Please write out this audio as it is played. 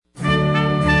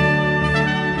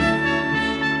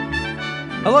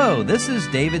Hello, this is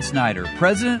David Snyder,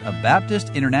 President of Baptist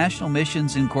International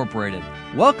Missions Incorporated,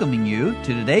 welcoming you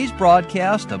to today's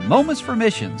broadcast of Moments for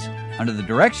Missions under the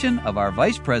direction of our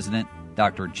Vice President,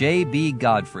 Dr. J.B.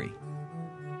 Godfrey.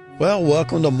 Well,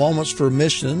 welcome to Moments for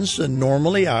Missions, and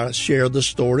normally I share the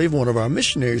story of one of our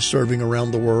missionaries serving around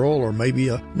the world, or maybe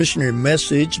a missionary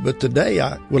message, but today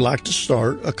I would like to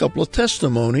start a couple of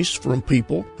testimonies from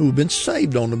people who've been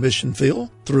saved on the mission field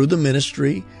through the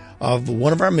ministry of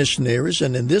one of our missionaries,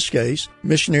 and in this case,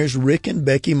 missionaries Rick and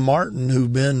Becky Martin,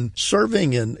 who've been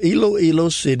serving in Iloilo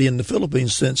City in the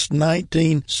Philippines since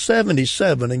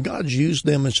 1977, and God's used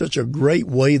them in such a great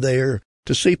way there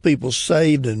to see people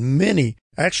saved, and many,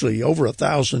 actually over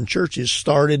 1,000 churches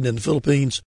started in the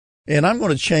Philippines. And I'm going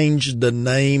to change the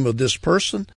name of this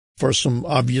person for some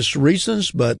obvious reasons,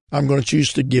 but I'm going to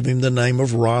choose to give him the name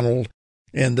of Ronald.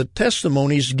 And the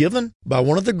testimony is given by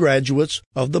one of the graduates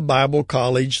of the Bible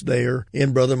College there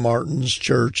in Brother Martin's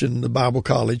church in the Bible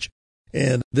College.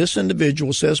 And this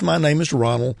individual says, "My name is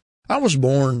Ronald. I was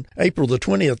born April the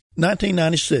 20th,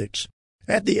 1996.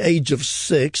 At the age of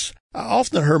 6, I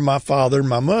often heard my father and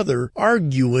my mother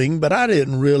arguing, but I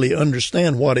didn't really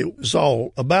understand what it was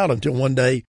all about until one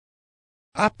day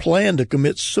I planned to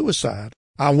commit suicide.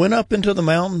 I went up into the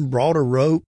mountain, brought a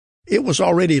rope. It was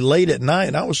already late at night,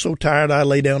 and I was so tired I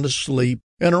lay down to sleep.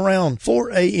 And around 4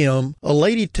 a.m., a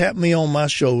lady tapped me on my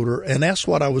shoulder and asked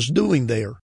what I was doing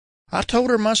there. I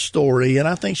told her my story, and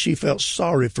I think she felt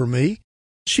sorry for me.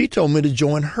 She told me to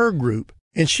join her group,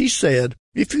 and she said,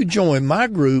 "If you join my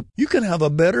group, you can have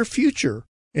a better future."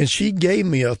 And she gave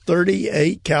me a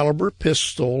 .38 caliber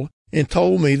pistol and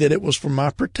told me that it was for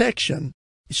my protection.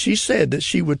 She said that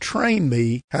she would train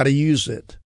me how to use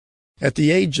it. At the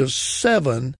age of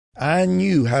 7, I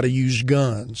knew how to use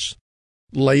guns.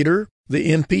 Later,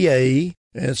 the NPA,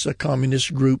 it's a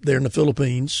communist group there in the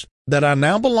Philippines, that I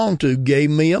now belong to, gave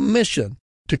me a mission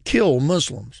to kill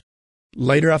Muslims.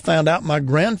 Later, I found out my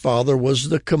grandfather was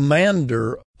the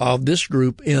commander of this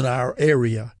group in our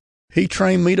area. He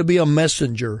trained me to be a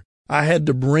messenger. I had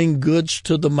to bring goods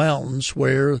to the mountains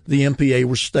where the NPA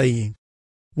were staying.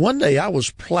 One day, I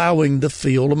was plowing the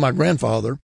field of my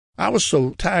grandfather. I was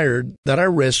so tired that I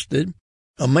rested.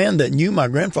 A man that knew my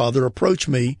grandfather approached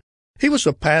me. He was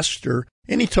a pastor,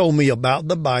 and he told me about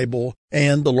the Bible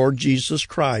and the Lord Jesus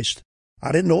Christ.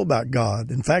 I didn't know about God.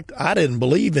 In fact, I didn't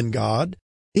believe in God.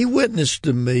 He witnessed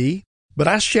to me, but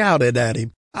I shouted at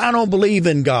him, "I don't believe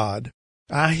in God."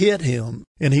 I hit him,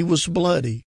 and he was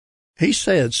bloody. He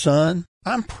said, "Son,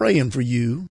 I'm praying for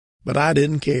you," but I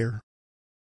didn't care.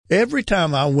 Every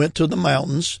time I went to the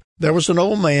mountains, there was an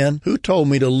old man who told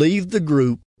me to leave the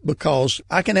group because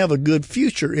I can have a good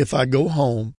future if I go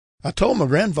home. I told my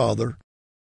grandfather.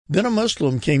 Then a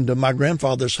Muslim came to my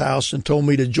grandfather's house and told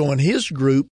me to join his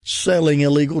group selling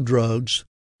illegal drugs.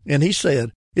 And he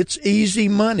said, "It's easy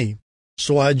money."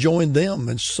 So I joined them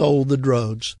and sold the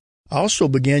drugs. I also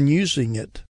began using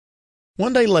it.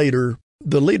 One day later,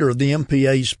 the leader of the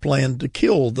MPAs planned to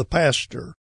kill the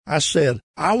pastor. I said,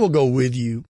 "I will go with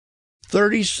you."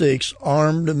 36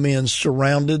 armed men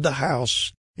surrounded the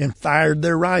house and fired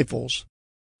their rifles.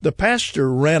 The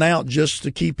pastor ran out just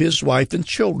to keep his wife and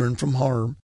children from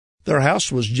harm. Their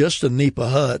house was just a nipa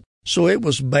hut, so it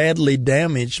was badly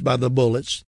damaged by the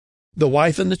bullets. The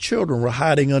wife and the children were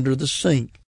hiding under the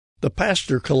sink. The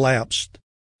pastor collapsed.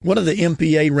 One of the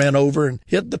MPA ran over and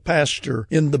hit the pastor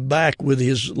in the back with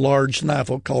his large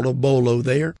knife called a bolo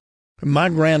there. My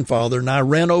grandfather and I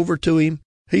ran over to him.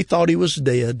 He thought he was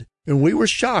dead, and we were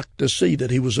shocked to see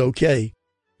that he was okay.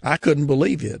 I couldn't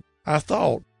believe it. I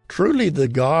thought, truly the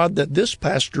God that this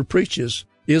pastor preaches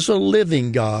is a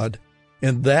living God.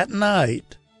 And that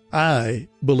night, I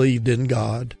believed in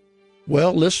God.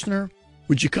 Well, listener,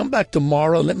 would you come back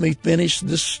tomorrow and let me finish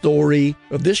this story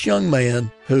of this young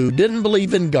man who didn't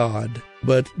believe in God,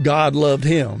 but God loved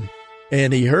him,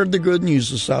 and he heard the good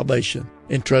news of salvation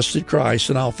and trusted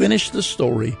Christ, and I'll finish the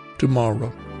story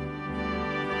tomorrow.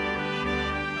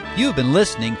 You've been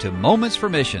listening to Moments for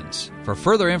Missions. For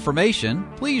further information,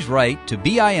 please write to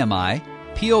BIMI,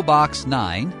 P.O. Box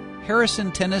 9,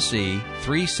 Harrison, Tennessee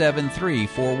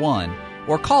 37341,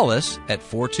 or call us at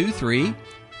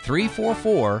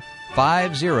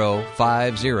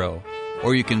 423-344-5050.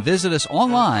 Or you can visit us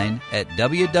online at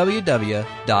www.bimi.org.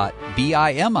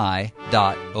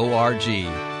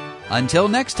 Until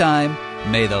next time,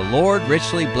 may the Lord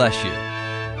richly bless you.